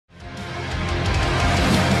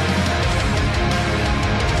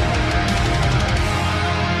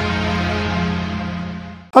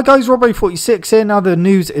Hi guys, Robbo46 here. Now the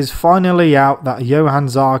news is finally out that Johann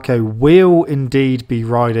Zarco will indeed be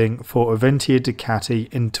riding for Avintia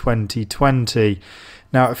Ducati in 2020.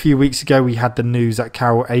 Now a few weeks ago we had the news that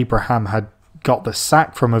Karel Abraham had got the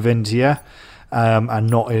sack from Avintia, and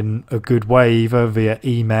not in a good way either, via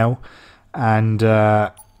email. And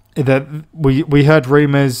we heard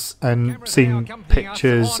rumours and seen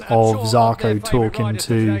pictures of Zarco talking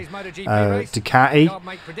to Ducati,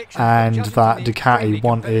 and that Ducati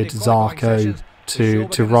wanted Zarco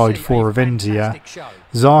to ride for Avintia.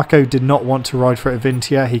 Zarco did not want to ride for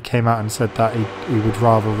Avintia. He came out and said that he would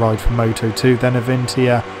rather ride for Moto2 than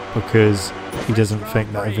Avintia, because he doesn't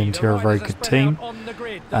think that Avintia are a very good team.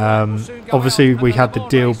 Obviously we had the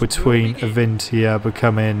deal between Avintia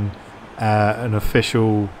becoming an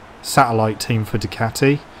official satellite team for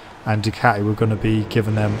Ducati, and Ducati were going to be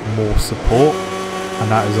giving them more support,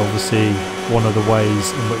 and that is obviously one of the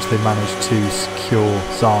ways in which they managed to secure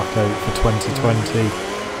Zarco for 2020.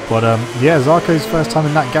 But yeah, Zarco's first time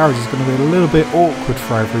in that garage is going to be a little bit awkward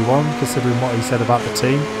for everyone, considering what he said about the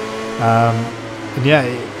team. And yeah,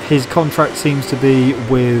 his contract seems to be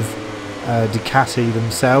with Ducati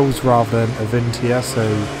themselves rather than Avintia, so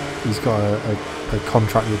he's got a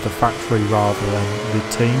contract with the factory rather than the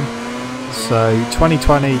team. So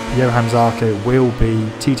 2020, Johann Zarco will be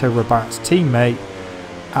Tito Rabat's teammate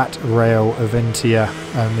at Real Avintia,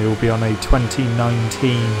 and they will be on a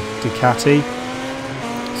 2019 Ducati.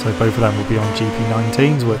 So both of them will be on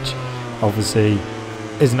GP19s, which obviously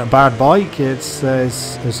isn't a bad bike. It's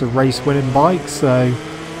a race winning bike, so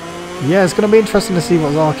yeah, it's going to be interesting to see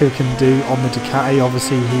what Zarco can do on the Ducati.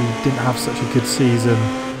 Obviously he didn't have such a good season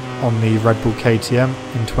on the Red Bull KTM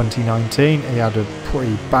in 2019. He had a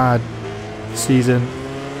pretty bad season,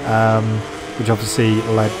 which obviously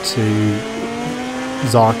led to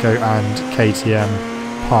Zarco and KTM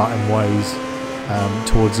parting ways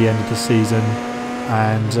towards the end of the season,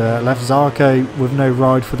 and left Zarco with no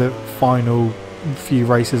ride for the final few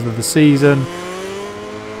races of the season.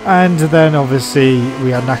 And then obviously we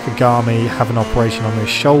had Nakagami have an operation on his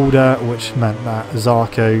shoulder, which meant that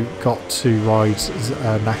Zarco got to ride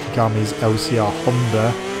Nakagami's LCR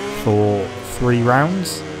Honda for 3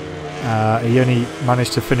 rounds. He only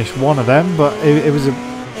managed to finish one of them, but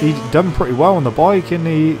he'd done pretty well on the bike, and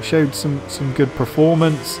he showed some good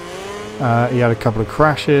performance. He had a couple of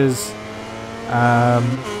crashes,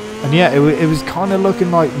 and yeah, it was kind of looking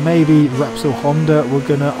like maybe Repsol Honda were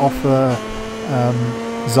going to offer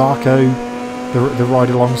Zarco the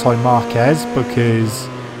ride alongside Marquez, because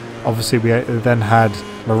obviously we then had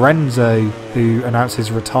Lorenzo, who announced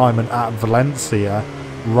his retirement at Valencia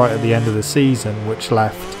right at the end of the season, which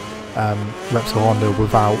left Repsol Honda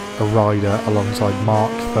without a rider alongside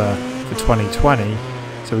Mark for 2020.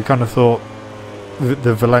 So we kind of thought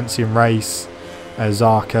the Valencian race,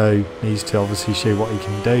 Zarco needs to obviously show what he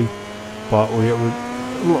can do, but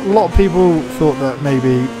a lot of people thought that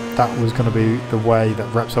maybe that was going to be the way that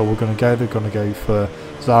Repsol were going to go. They're going to go for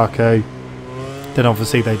Zarco. Then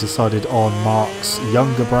obviously they decided on Mark's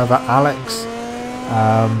younger brother Alex,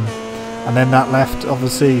 and then that left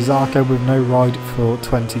obviously Zarco with no ride for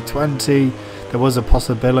 2020. There was a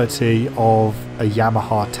possibility of a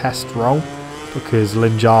Yamaha test roll, because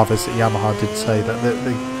Lynn Jarvis at Yamaha did say that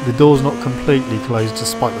the door's not completely closed,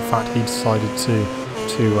 despite the fact he decided to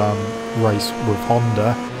race with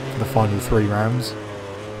Honda for the final 3 rounds.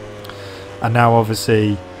 And now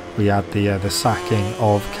obviously we had the sacking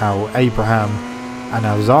of Karel Abraham, and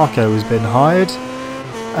now Zarco has been hired.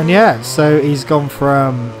 And yeah, so he's gone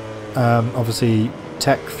from obviously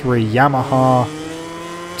Tech 3 Yamaha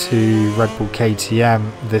to Red Bull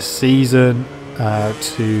KTM this season,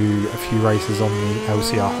 to a few races on the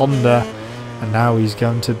LCR Honda, and now he's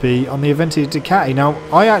going to be on the Avintia Ducati. Now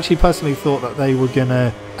I actually personally thought that they were going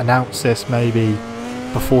to announce this maybe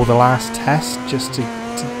before the last test, just to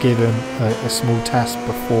give him a small test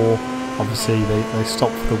before obviously they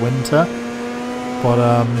stop for the winter. But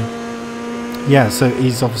yeah, so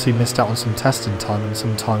he's obviously missed out on some testing time and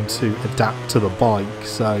some time to adapt to the bike,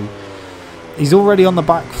 so he's already on the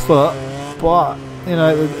back foot. But you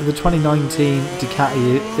know, the 2019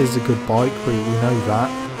 Ducati is a good bike, we know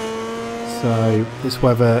that. So it's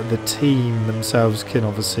whether the team themselves can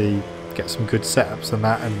obviously get some good setups and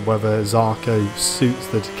that, and whether Zarco suits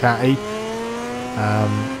the Ducati.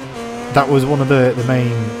 That was one of the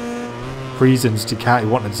main reasons Ducati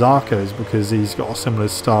wanted Zarco, is because he's got a similar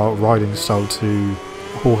riding style to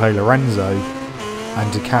Jorge Lorenzo,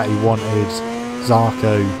 and Ducati wanted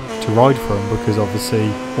Zarco to ride for him, because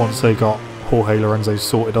obviously once they got Jorge Lorenzo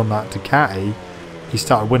sorted on that Ducati, he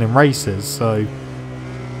started winning races. So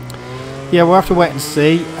yeah, we'll have to wait and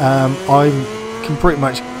see. I can pretty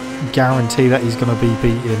much guarantee that he's going to be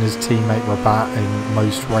beating his teammate Rabat in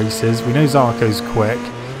most races. We know Zarco's quick.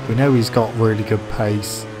 We know he's got really good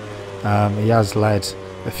pace. He has led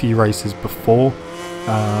a few races before.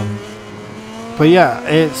 But yeah,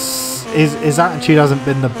 his attitude hasn't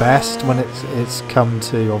been the best when it's come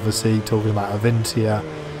to obviously talking about Avintia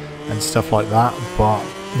and stuff like that. But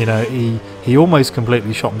you know, he almost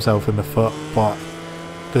completely shot himself in the foot, but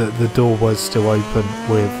the door was still open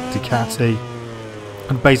with Ducati,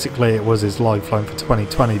 and basically it was his lifeline for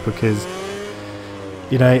 2020 because,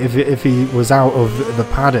 you know, if he was out of the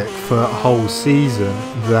paddock for a whole season,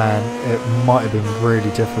 then it might have been really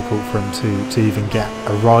difficult for him to even get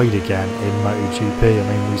a ride again in MotoGP. I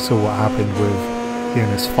mean, we saw what happened with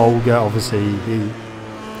Jonas Folger. Obviously,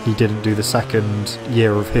 he didn't do the second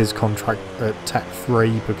year of his contract at Tech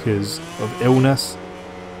 3 because of illness.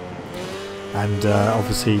 And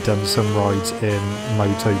obviously done some rides in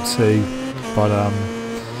Moto 2. But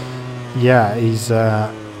yeah, he's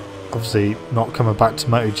obviously not coming back to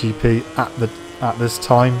MotoGP at this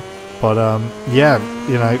time, but yeah,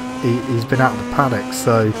 you know, he's been out of the paddock,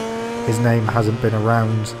 so his name hasn't been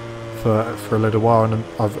around for a little while. And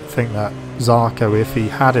I think that Zarco, if he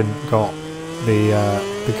hadn't got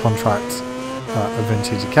the contract at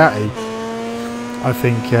Avintia Ducati, I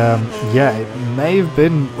think yeah, it may have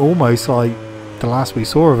been almost like the last we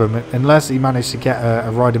saw of him, unless he managed to get a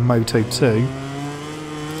ride in Moto 2.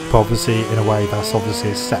 But obviously, in a way, that's obviously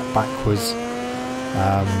a step backwards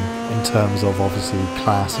in terms of obviously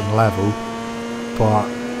class and level. But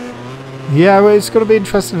yeah, it's going to be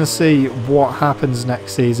interesting to see what happens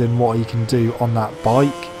next season, what he can do on that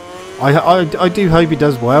bike. I do hope he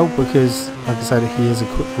does well because, like I said, he is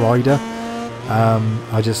a quick rider.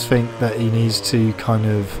 I just think that he needs to kind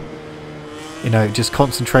of, you know, just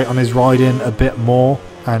concentrate on his riding a bit more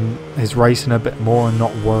and his racing a bit more, and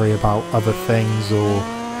not worry about other things or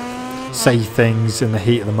say things in the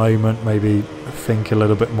heat of the moment. Maybe think a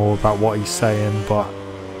little bit more about what he's saying. But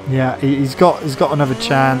yeah, he's got another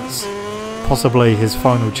chance, possibly his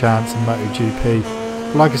final chance in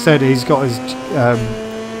MotoGP. Like I said, he's got his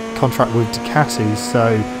contract with Ducati,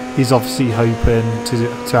 so he's obviously hoping to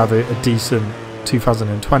have a decent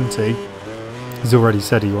 2020. He's already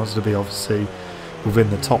said he wants to be obviously within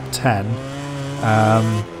the top 10,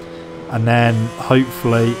 and then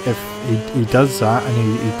hopefully if he does that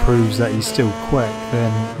and he proves that he's still quick,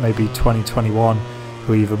 then maybe 2021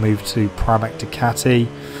 he'll either move to Pramac Ducati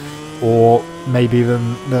or maybe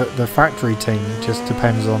even the factory team. Just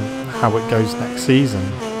depends on how it goes next season.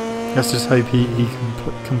 Let's just hope he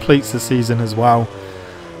completes the season as well,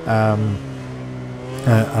 and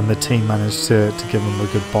the team managed to give him a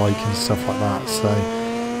good bike and stuff like that. So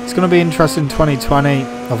it's going to be interesting 2020.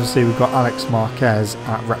 Obviously we've got Alex Marquez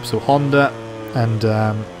at Repsol Honda, and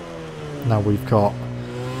now we've got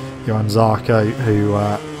Johan Zarco, who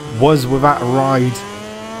was without a ride,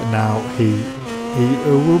 and now he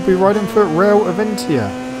will be riding for Real Avintia.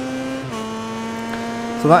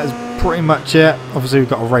 So that is pretty much it. Obviously we've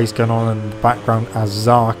got a race going on in the background as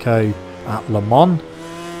Zarco at Le Mans.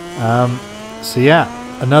 So yeah,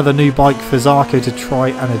 another new bike for Zarco to try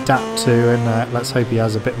and adapt to, and let's hope he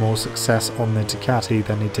has a bit more success on the Ducati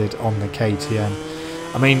than he did on the KTM.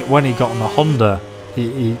 I mean, when he got on the Honda,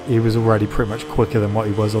 he was already pretty much quicker than what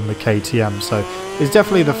he was on the KTM, so it's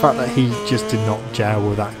definitely the fact that he just did not gel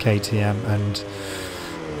with that KTM, and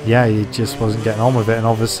yeah, he just wasn't getting on with it. And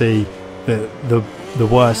obviously the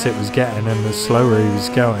worse it was getting and the slower he was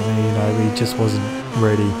going, you know, he just wasn't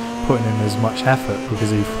really putting in as much effort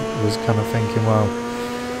because he was kind of thinking, well,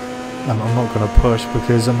 I'm not going to push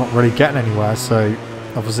because I'm not really getting anywhere. So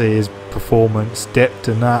obviously his performance dipped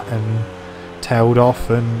and that and tailed off,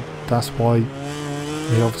 and that's why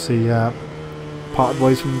he obviously parted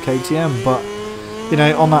ways from KTM. But you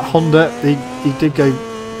know, on that Honda, he did go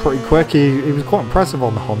pretty quick. He was quite impressive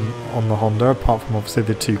on the Honda, apart from obviously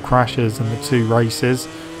the 2 crashes and the 2 races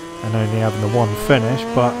and only having the 1 finish,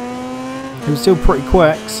 but he was still pretty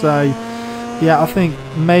quick. So yeah, I think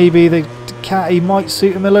maybe the Ducati might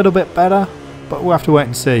suit him a little bit better, but we'll have to wait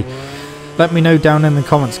and see. Let me know down in the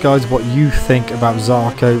comments, guys, what you think about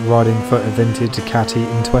Zarco riding for Avintia Ducati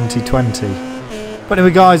in 2020. But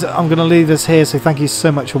anyway, guys, I'm going to leave this here, so thank you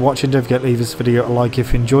so much for watching. Don't forget to leave this video a like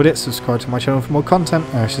if you enjoyed it, subscribe to my channel for more content,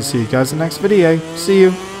 and I shall see you guys in the next video. See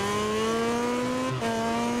you!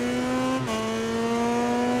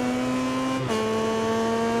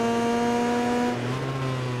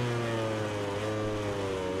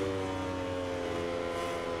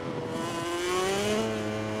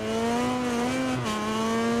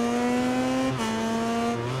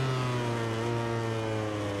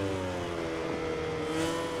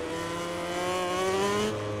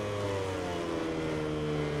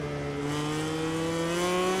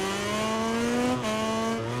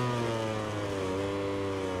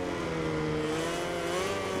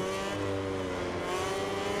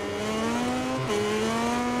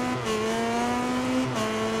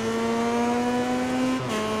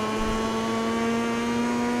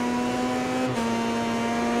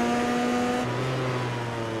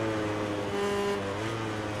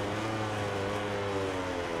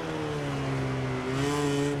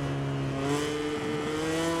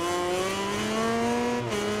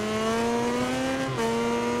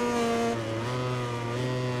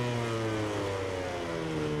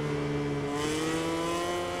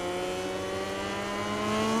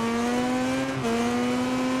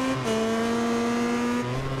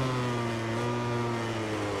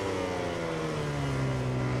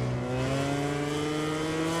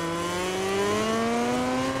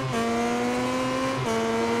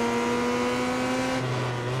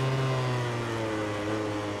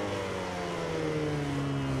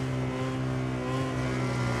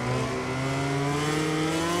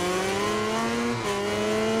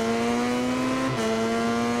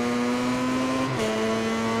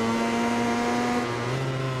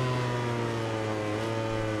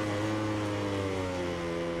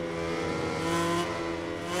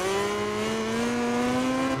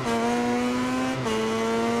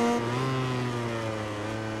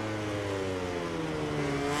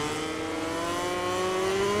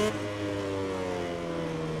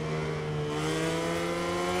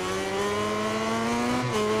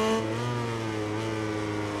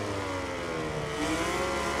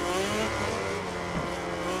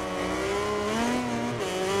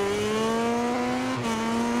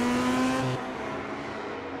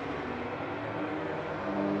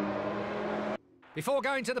 Before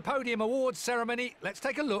going to the podium awards ceremony, let's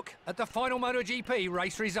take a look at the final MotoGP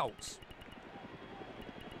race results.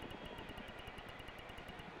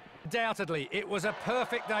 Undoubtedly, it was a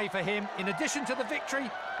perfect day for him. In addition to the victory,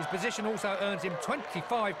 his position also earns him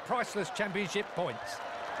 25 priceless championship points.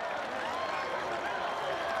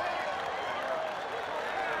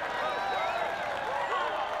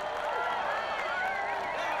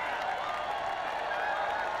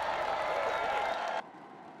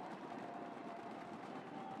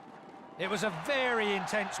 It was a very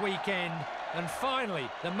intense weekend, and finally,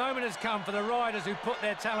 the moment has come for the riders who put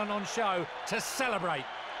their talent on show to celebrate.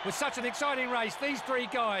 With such an exciting race, these three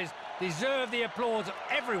guys deserve the applause of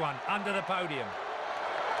everyone under the podium.